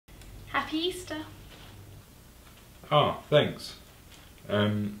Happy Easter. Oh, thanks.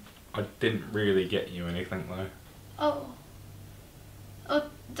 I didn't really get you anything though. Oh. Oh,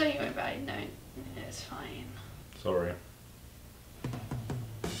 don't you worry about it. No, it's fine. Sorry.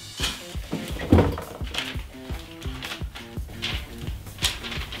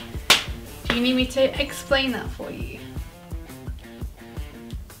 Do you need me to explain that for you?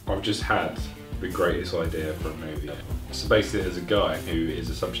 I've just had the greatest idea for a movie. So basically there's a guy who is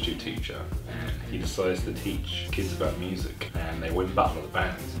a substitute teacher and he decides to teach kids about music and they win Battle of the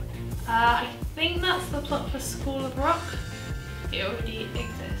Bands. I think that's the plot for School of Rock. It already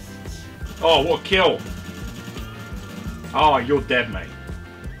exists. Oh, what a kill! Oh, you're dead, mate.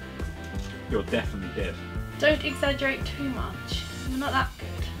 You're definitely dead. Don't exaggerate too much. You're not that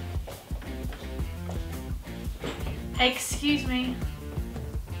good. Excuse me.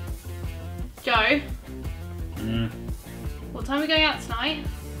 Joe? What time are we going out tonight?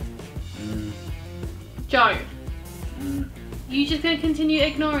 Joe? You just gonna continue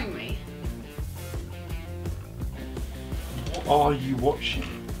ignoring me? What are you watching?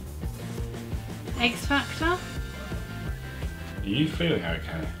 X Factor? Are you feeling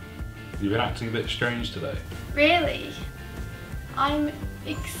okay? You've been acting a bit strange today. Really? I'm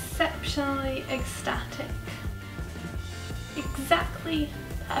exceptionally ecstatic. Exactly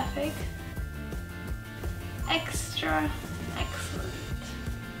perfect. Extra excellent.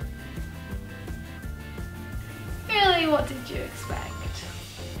 Really, what did you expect?